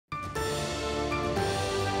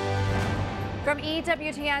From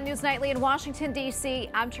EWTN News Nightly in Washington, D.C.,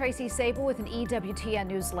 I'm Tracy Sable with an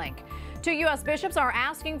EWTN NewsLink. Two U.S. bishops are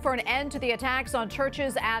asking for an end to the attacks on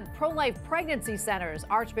churches and pro-life pregnancy centers.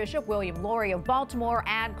 Archbishop William Lori of Baltimore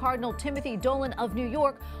and Cardinal Timothy Dolan of New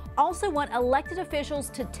York also want elected officials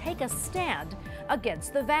to take a stand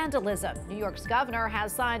against the vandalism. New York's governor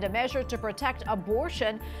has signed a measure to protect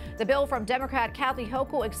abortion. The bill from Democrat Kathy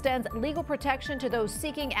Hochul extends legal protection to those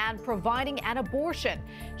seeking and providing an abortion.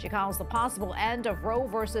 She calls the possible end of Roe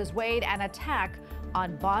v. Wade an attack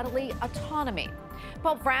on bodily autonomy.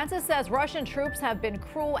 Pope Francis says Russian troops have been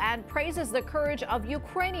cruel and praises the courage of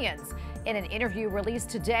Ukrainians. In an interview released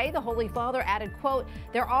today, the Holy Father added, quote,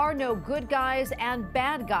 "There are no good guys and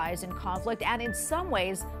bad guys in conflict, and in some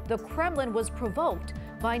ways, the Kremlin was provoked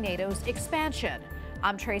by NATO's expansion."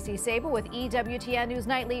 I'm Tracy Sable with EWTN News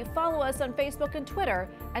Nightly. Follow us on Facebook and Twitter,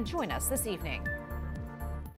 and join us this evening.